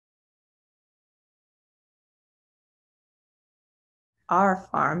our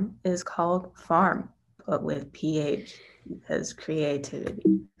farm is called farm, but with PH because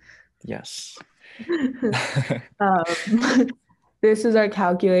creativity. Yes. This is our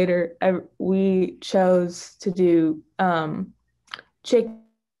calculator. We chose to do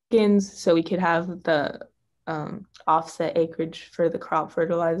chickens so we could have the offset acreage for the crop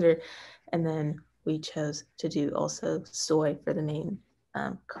fertilizer. And then we chose to do also soy for the main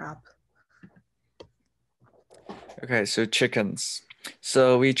crop. Okay, so chickens.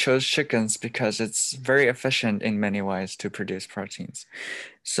 So we chose chickens because it's very efficient in many ways to produce proteins.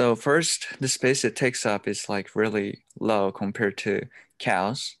 So first, the space it takes up is like really low compared to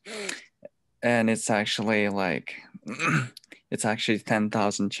cows. And it's actually like it's actually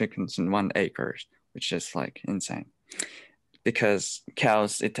 10,000 chickens in 1 acre, which is like insane. Because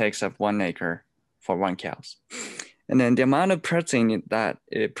cows, it takes up 1 acre for one cows. And then the amount of protein that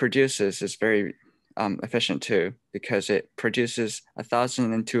it produces is very efficient too, because it produces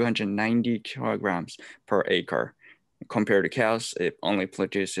 1,290 kilograms per acre. Compared to cows, it only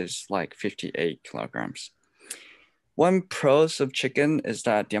produces like 58 kilograms. One pros of chicken is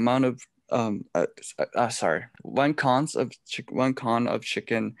that the amount of one con of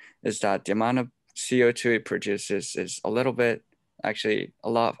chicken is that the amount of CO2 it produces is a little bit, actually a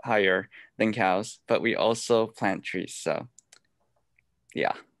lot higher than cows, but we also plant trees, so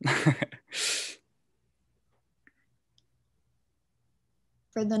yeah.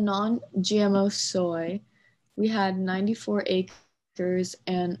 For the non-GMO soy, we had 94 acres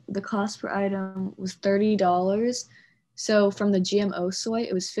and the cost per item was $30. So from the GMO soy,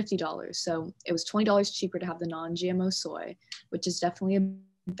 it was $50. So it was $20 cheaper to have the non-GMO soy, which is definitely a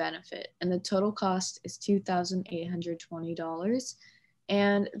benefit. And the total cost is $2,820.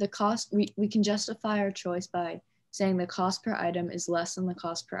 And the cost, we can justify our choice by saying the cost per item is less than the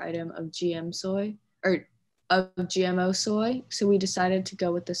cost per item of GM soy or of GMO soy. So we decided to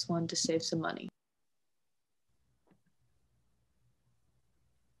go with this one to save some money.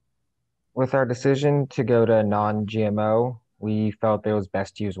 With our decision to go to non-GMO, we felt it was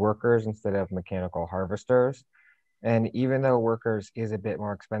best to use workers instead of mechanical harvesters. And even though workers is a bit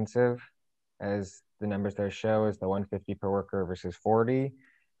more expensive, as the numbers there show is the 150 per worker versus 40,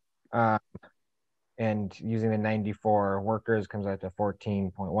 and using the 94 workers comes out to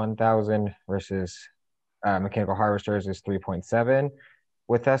 14.1 thousand versus mechanical harvesters is 3.7.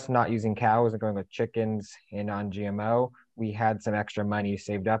 With us not using cows and going with chickens and non-GMO, we had some extra money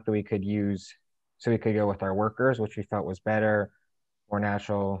saved up that we could use, so we could go with our workers, which we felt was better, more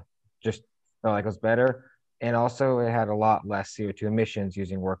natural, just felt like it was better. And also it had a lot less CO2 emissions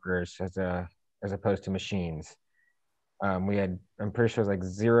using workers as opposed to machines. I'm pretty sure it was like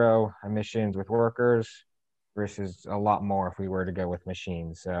 0 emissions with workers versus a lot more if we were to go with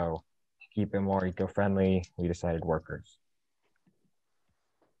machines. So to keep it more eco-friendly, we decided workers.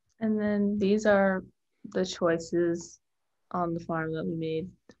 And then these are the choices on the farm that we made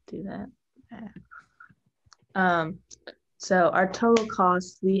to do that. So our total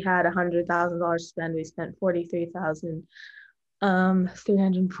cost, we had $100,000 to spend. We spent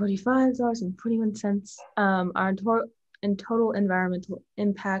 $43,345.41. Our total environmental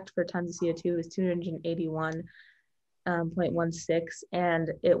impact for tons of CO2 is 281.16,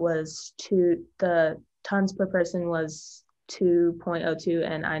 and it was the tons per person was 2.02,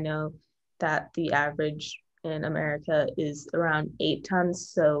 and I know that the average in America is around 8 tons,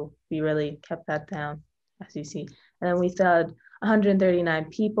 so we really kept that down, as you see. And then we fed 139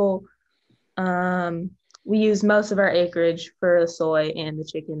 people. We used most of our acreage for the soy and the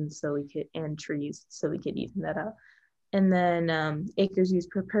chickens, and trees, so we could even that out. And then acres used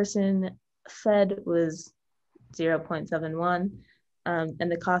per person fed was 0.71,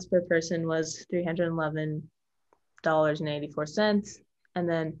 and the cost per person was $311.84. And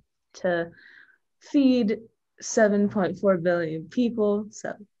then to feed 7.4 billion people,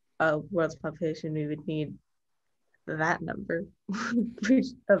 so a world's population, we would need that number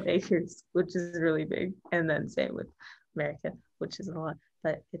of acres, which is really big. And then same with America, which is a lot,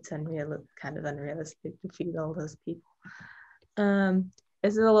 but it's kind of unrealistic to feed all those people.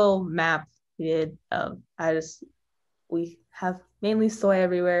 This is a little map we did of we have mainly soy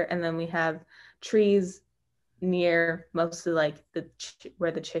everywhere, and then we have trees near mostly like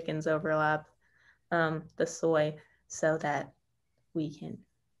where the chickens overlap the soy, so that we can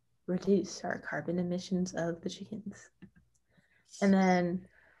reduce our carbon emissions of the chickens. And then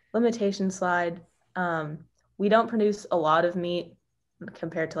limitation slide, we don't produce a lot of meat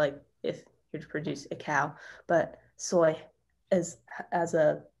compared to like if you produce a cow, but soy as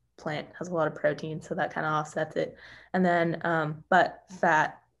a plant has a lot of protein, so that kind of offsets it. And then but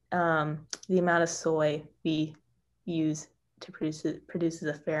fat, the amount of soy we use to produces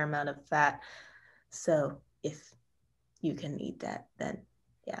a fair amount of fat. So if you can eat that, then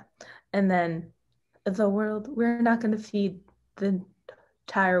yeah. And then the world, we're not going to feed the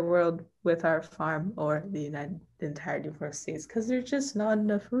entire world with our farm or the entire United States because there's just not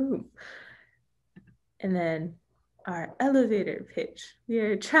enough room. And then our elevator pitch. We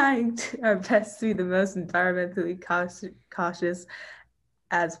are trying our best to be the most environmentally cautious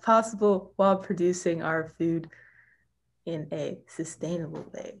as possible while producing our food in a sustainable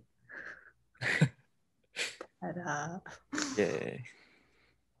way. Yay.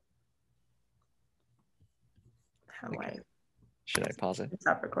 How Okay. Should I pause it?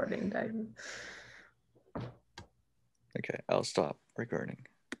 Stop recording, Diane. Okay, I'll stop recording.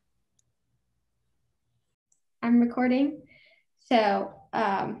 I'm recording. So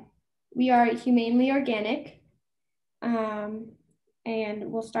we are humanely organic. And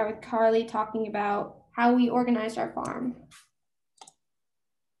we'll start with Carly talking about how we organized our farm.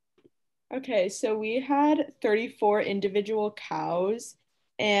 Okay, so we had 34 individual cows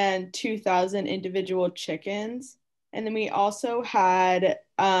and 2,000 individual chickens. And then we also had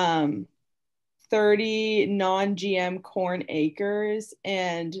 30 non-GM corn acres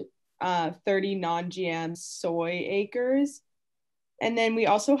and 30 non-GM soy acres. And then we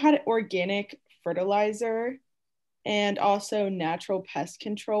also had organic fertilizer and also natural pest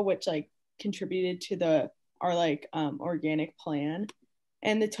control, which like contributed to our organic plan.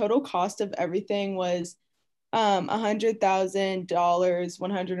 And the total cost of everything was $100,000,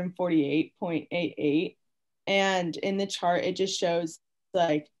 148.88. And in the chart, it just shows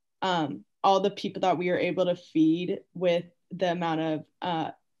like all the people that we were able to feed with the amount of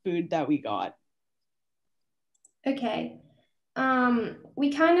food that we got. Okay.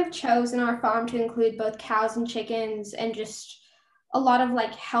 We kind of chose in our farm to include both cows and chickens and just a lot of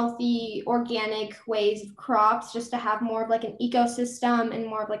like healthy organic ways of crops, just to have more of like an ecosystem and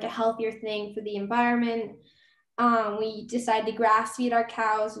more of like a healthier thing for the environment. We decided to grass feed our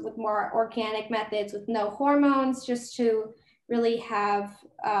cows with more organic methods with no hormones, just to really have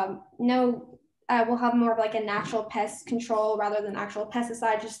we'll have more of like a natural pest control rather than actual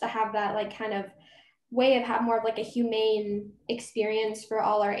pesticides, just to have that like kind of way of have more of like a humane experience for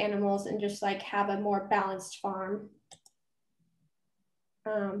all our animals and just like have a more balanced farm.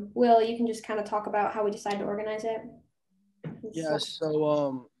 Will, you can just kind of talk about how we decided to organize it. Yeah,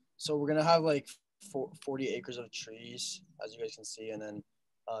 so we're gonna have like 40 acres of trees, as you guys can see, and then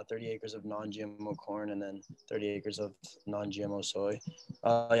 30 acres of non-GMO corn, and then 30 acres of non-GMO soy.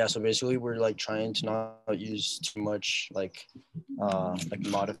 Yeah, so basically we're like trying to not use too much like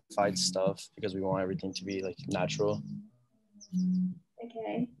modified stuff because we want everything to be like natural.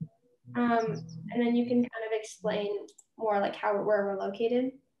 Okay. And then you can kind of explain more like where we're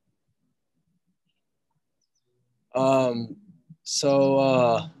located.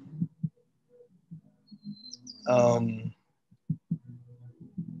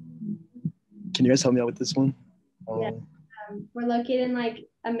 Can you guys help me out with this one? Yeah. We're located in like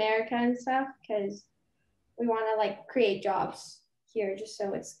America and stuff because we want to like create jobs here, just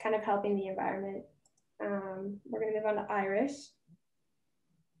so it's kind of helping the environment. We're gonna move on to Iris.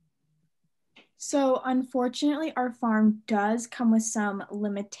 So unfortunately, our farm does come with some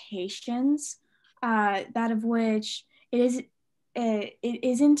limitations, that of which it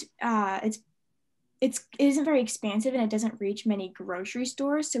isn't very expansive and it doesn't reach many grocery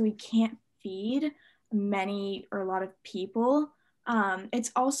stores, so we can't feed many or a lot of people.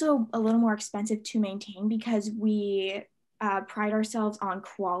 It's also a little more expensive to maintain because we pride ourselves on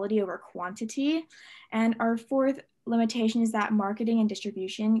quality over quantity. And our fourth limitation is that marketing and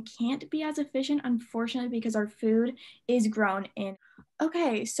distribution can't be as efficient, unfortunately, because our food is grown in.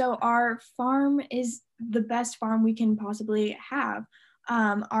 Okay, so our farm is the best farm we can possibly have.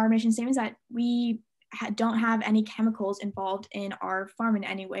 Our mission statement is that we don't have any chemicals involved in our farm in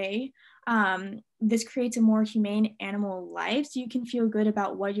any way. This creates a more humane animal life, so you can feel good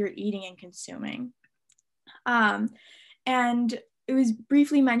about what you're eating and consuming. And it was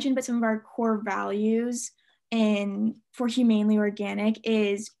briefly mentioned, but some of our core values for humanely organic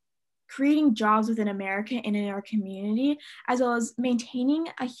is creating jobs within America and in our community, as well as maintaining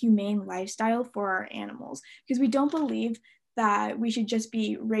a humane lifestyle for our animals, because we don't believe that we should just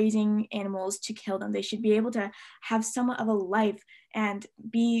be raising animals to kill them. They should be able to have somewhat of a life and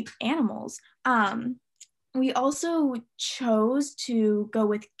be animals. We also chose to go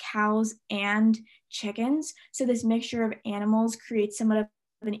with cows and chickens. So this mixture of animals creates somewhat of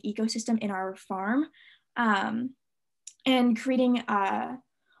an ecosystem in our farm, and creating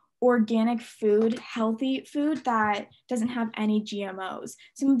organic food, healthy food that doesn't have any GMOs.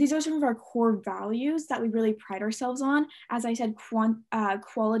 So these are some of our core values that we really pride ourselves on. As I said,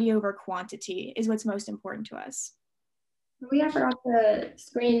 quality over quantity is what's most important to us. We forgot to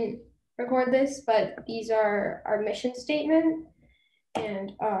screen record this, but these are our mission statement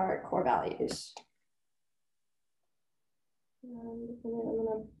and our core values. I'm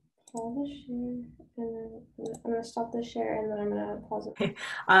gonna pause the share, and then I'm gonna stop the share, and then I'm gonna pause it.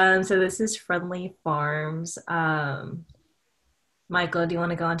 So this is Friendly Farms. Michael, do you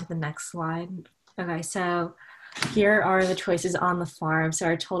want to go on to the next slide? Okay, so here are the choices on the farm. So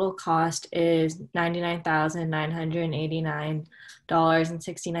our total cost is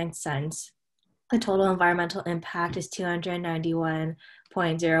 $99,989.69. The total environmental impact is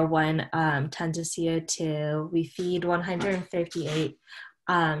 291.01 tons of CO2. We feed 158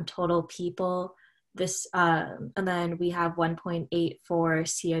 total people. And then we have 1.84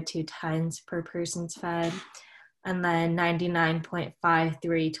 CO2 tons per person's fed, and then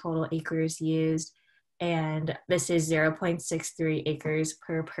 99.53 total acres used. And this is 0.63 acres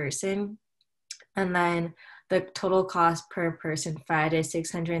per person. And then the total cost per person fed is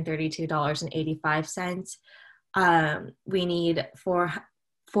 $632.85. We need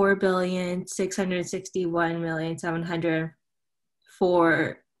 4,661,700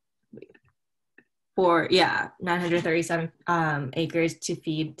 937 acres to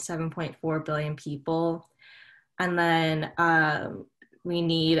feed 7.4 billion people. And then we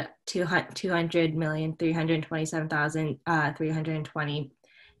need 200,327,320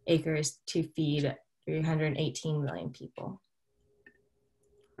 acres to feed 318 million people.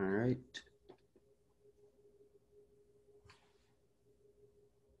 All right.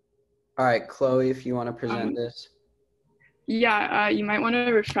 All right, Chloe, if you want to present this. Yeah, you might want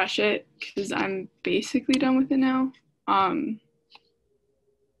to refresh it because I'm basically done with it now.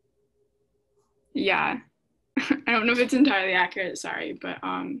 Yeah, I don't know if it's entirely accurate, sorry, but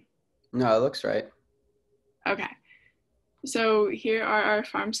No, it looks right. Okay. So here are our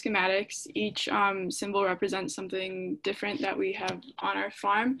farm schematics. Each symbol represents something different that we have on our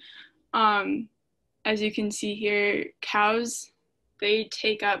farm. As you can see here, cows, they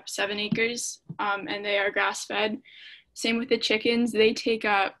take up 7 acres and they are grass-fed. Same with the chickens, they take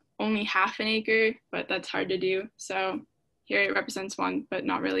up only half an acre, but that's hard to do. So here it represents 1, but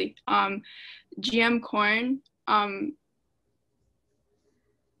not really. GM corn, I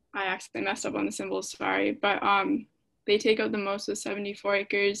actually messed up on the symbols, sorry, but they take up the most with 74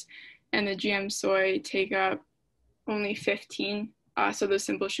 acres, and the GM soy take up only 15. So those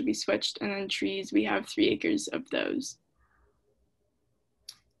symbols should be switched. And then trees, we have 3 acres of those.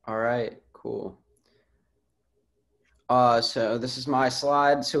 All right, cool. So this is my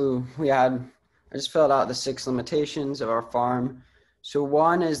slide. So I just filled out the 6 limitations of our farm. So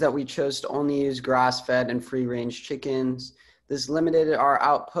one is that we chose to only use grass-fed and free-range chickens. This limited our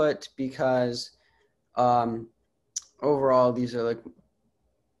output because overall these are like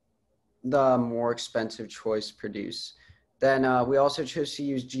the more expensive choice to produce. Then we also chose to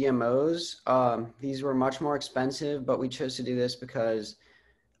use GMOs. These were much more expensive, but we chose to do this because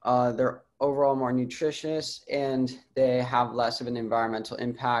they're overall more nutritious and they have less of an environmental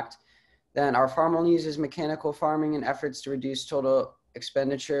impact. Then our farm only uses mechanical farming in efforts to reduce total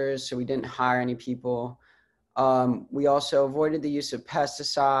expenditures, so we didn't hire any people. We also avoided the use of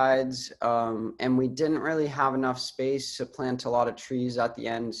pesticides, and we didn't really have enough space to plant a lot of trees at the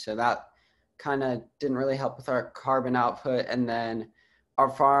end, so that kind of didn't really help with our carbon output. And then our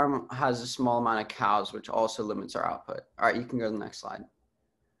farm has a small amount of cows, which also limits our output. All right, you can go to the next slide.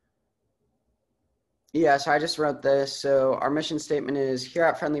 Yeah, so I just wrote this. So our mission statement is, here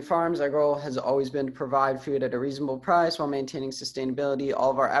at Friendly Farms, our goal has always been to provide food at a reasonable price while maintaining sustainability.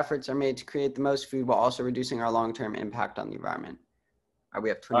 All of our efforts are made to create the most food while also reducing our long-term impact on the environment. All right, we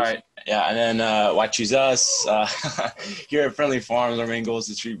have 20 All right, yeah, and then why choose us? Here at Friendly Farms, our main goal is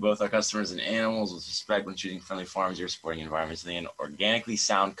to treat both our customers and animals with respect. When choosing Friendly Farms, you're supporting environmentally and organically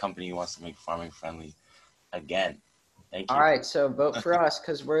sound company who wants to make farming friendly again. Thank you. All right, so vote for us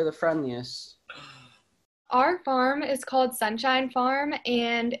because we're the friendliest. Our farm is called Sunshine Farm,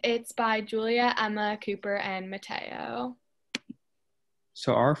 and it's by Julia, Emma, Cooper, and Mateo.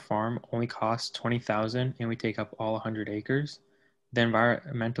 So our farm only costs $20,000 and we take up all 100 acres. The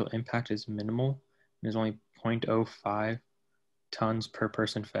environmental impact is minimal. There's only 0.05 tons per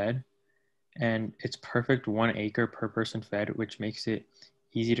person fed. And it's perfect 1 acre per person fed, which makes it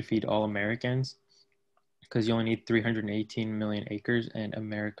easy to feed all Americans because you only need 318 million acres and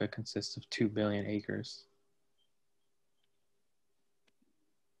America consists of 2 billion acres.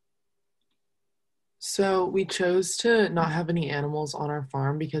 So we chose to not have any animals on our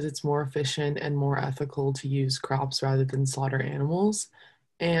farm because it's more efficient and more ethical to use crops rather than slaughter animals.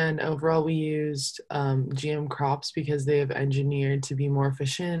 And overall, we used GM crops because they have engineered to be more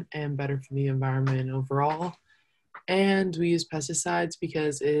efficient and better for the environment overall. And we use pesticides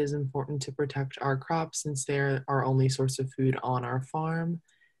because it is important to protect our crops since they're our only source of food on our farm.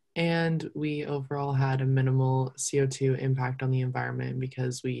 And we overall had a minimal CO2 impact on the environment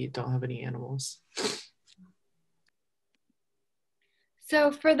because we don't have any animals. So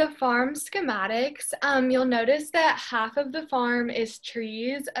for the farm schematics, you'll notice that half of the farm is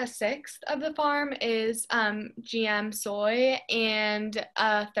trees, a sixth of the farm is GM soy, and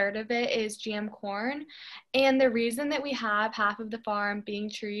a third of it is GM corn. And the reason that we have half of the farm being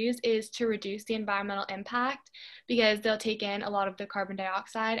trees is to reduce the environmental impact because they'll take in a lot of the carbon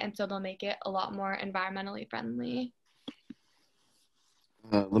dioxide, and so they'll make it a lot more environmentally friendly.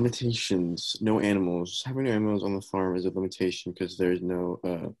 Limitations. No animals. Having no animals on the farm is a limitation because there's not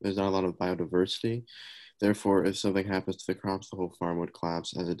a lot of biodiversity. Therefore, if something happens to the crops, the whole farm would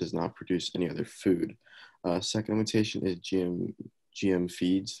collapse as it does not produce any other food. Second limitation is GM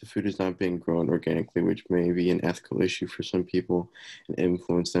feeds. The food is not being grown organically, which may be an ethical issue for some people and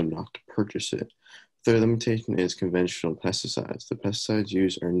influence them not to purchase it. Third limitation is conventional pesticides. The pesticides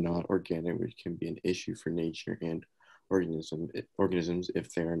used are not organic, which can be an issue for nature and organisms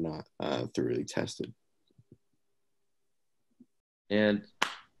if they are not thoroughly tested. And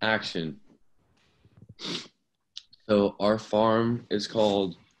action. So our farm is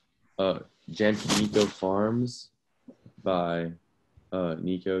called Nico Farms by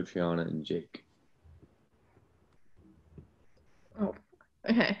Nico, Triana, and Jake. Oh,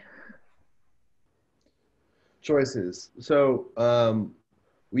 okay. Choices. So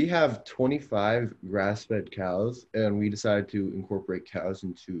we have 25 grass-fed cows, and we decided to incorporate cows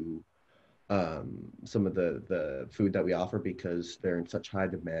into some of the food that we offer because they're in such high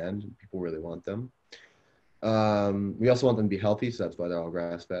demand and people really want them. We also want them to be healthy, so that's why they're all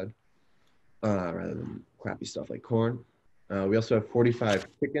grass-fed rather than crappy stuff like corn. We also have 45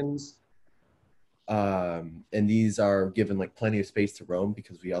 chickens, and these are given like plenty of space to roam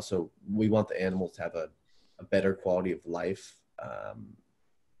because we want the animals to have a better quality of life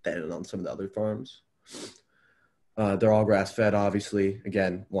than on some of the other farms. They're all grass-fed, obviously.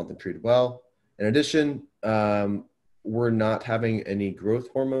 Again, want them treated well. In addition, we're not having any growth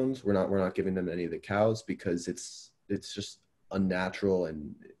hormones. We're not giving them any of the cows because it's just unnatural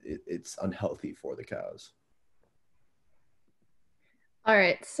and it's unhealthy for the cows. All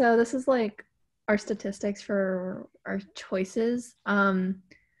right, so this is like our statistics for our choices.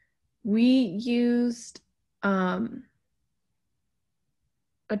 We used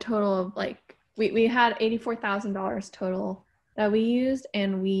a total of like we had $84,000 total that we used,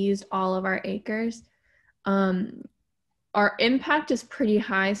 and we used all of our acres. Our impact is pretty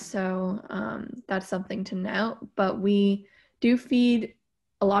high, so that's something to note, but we do feed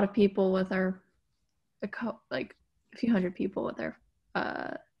a lot of people with like a few hundred people with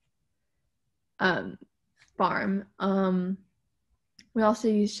our farm. We also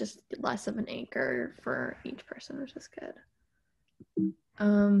use just less of an acre for each person, which is good.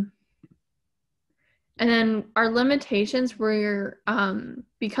 And then our limitations were,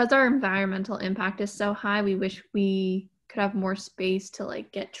 because our environmental impact is so high, we wish we could have more space to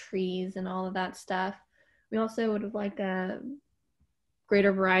like get trees and all of that stuff. We also would have liked a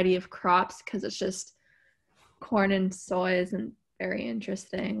greater variety of crops because it's just corn and soy isn't very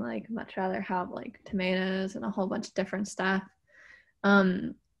interesting. Like much rather have like tomatoes and a whole bunch of different stuff.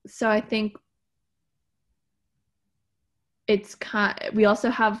 So I think we also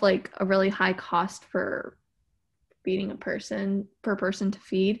have like a really high cost for feeding per person to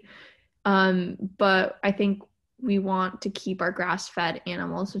feed. But I think we want to keep our grass-fed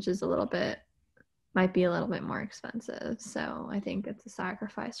animals, which is might be a little bit more expensive. So I think it's a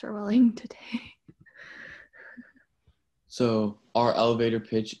sacrifice we're willing to take. So our elevator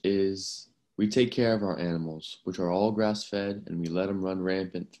pitch is we take care of our animals, which are all grass-fed, and we let them run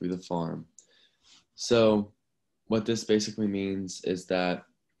rampant through the farm. So what this basically means is that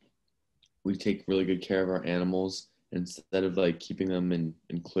we take really good care of our animals instead of like keeping them in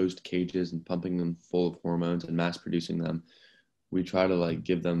enclosed cages and pumping them full of hormones and mass producing them. We try to like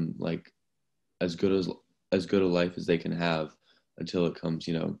give them like as good a life as they can have until it comes,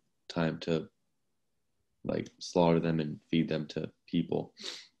 time to like slaughter them and feed them to people.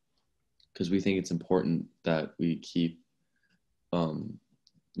 Because we think it's important that we keep,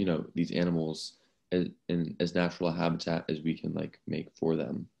 these animals in as natural a habitat as we can like make for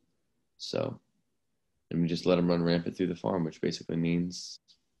them. So, and we just let them run rampant through the farm, which basically means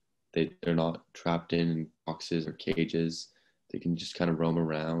they're not trapped in boxes or cages. They can just kind of roam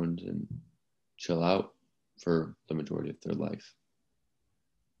around and chill out for the majority of their life.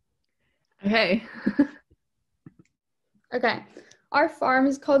 Okay. Okay. Our farm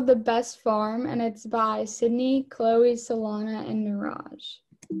is called The Best Farm, and it's by Sydney, Chloe, Solana, and Niraj.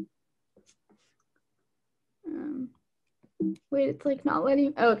 Wait, it's like not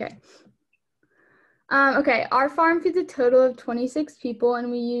letting. Oh, okay. Okay, our farm feeds a total of 26 people,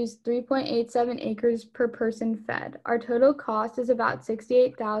 and we use 3.87 acres per person fed. Our total cost is about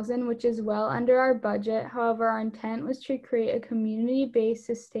 $68,000, which is well under our budget. However, our intent was to create a community-based,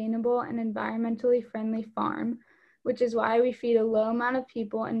 sustainable, and environmentally friendly farm, which is why we feed a low amount of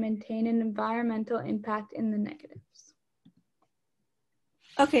people and maintain an environmental impact in the negatives.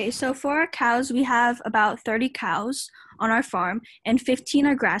 Okay, so for our cows, we have about 30 cows on our farm, and 15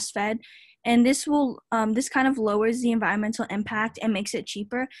 are grass-fed. And this kind of lowers the environmental impact and makes it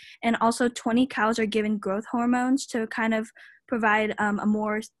cheaper. And also 20 cows are given growth hormones to kind of provide a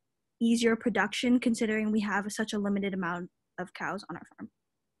more easier production, considering we have such a limited amount of cows on our farm.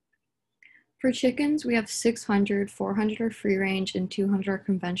 For chickens, we have 600, 400 are free range, and 200 are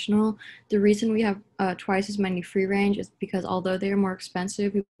conventional. The reason we have twice as many free range is because although they are more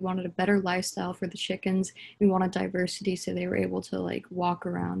expensive, we wanted a better lifestyle for the chickens. We wanted diversity so they were able to like walk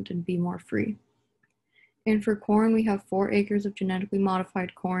around and be more free. And for corn, we have 4 acres of genetically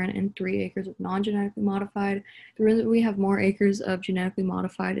modified corn and 3 acres of non-genetically modified. The reason we have more acres of genetically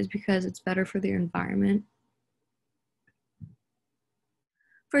modified is because it's better for the environment.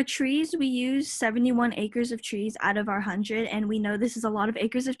 For trees, we use 71 acres of trees out of our 100, and we know this is a lot of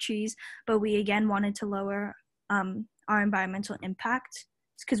acres of trees, but we again wanted to lower our environmental impact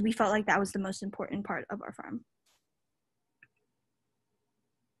because we felt like that was the most important part of our farm.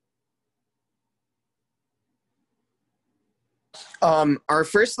 Our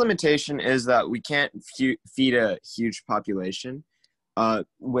first limitation is that we can't feed a huge population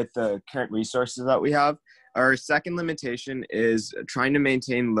with the current resources that we have. Our second limitation is trying to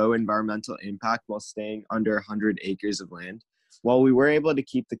maintain low environmental impact while staying under 100 acres of land. While we were able to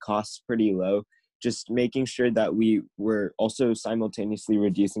keep the costs pretty low, just making sure that we were also simultaneously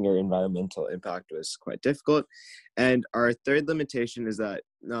reducing our environmental impact was quite difficult. And our third limitation is that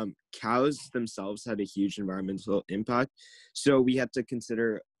cows themselves had a huge environmental impact. So we had to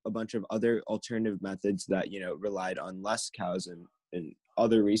consider a bunch of other alternative methods that, relied on less cows and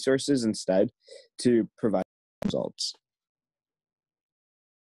other resources instead to provide results.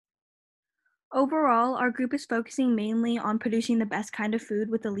 Overall, our group is focusing mainly on producing the best kind of food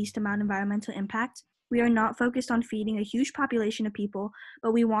with the least amount of environmental impact. We are not focused on feeding a huge population of people,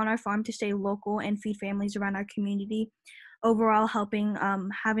 but we want our farm to stay local and feed families around our community, overall helping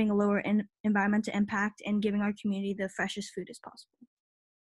having a lower environmental impact and giving our community the freshest food as possible.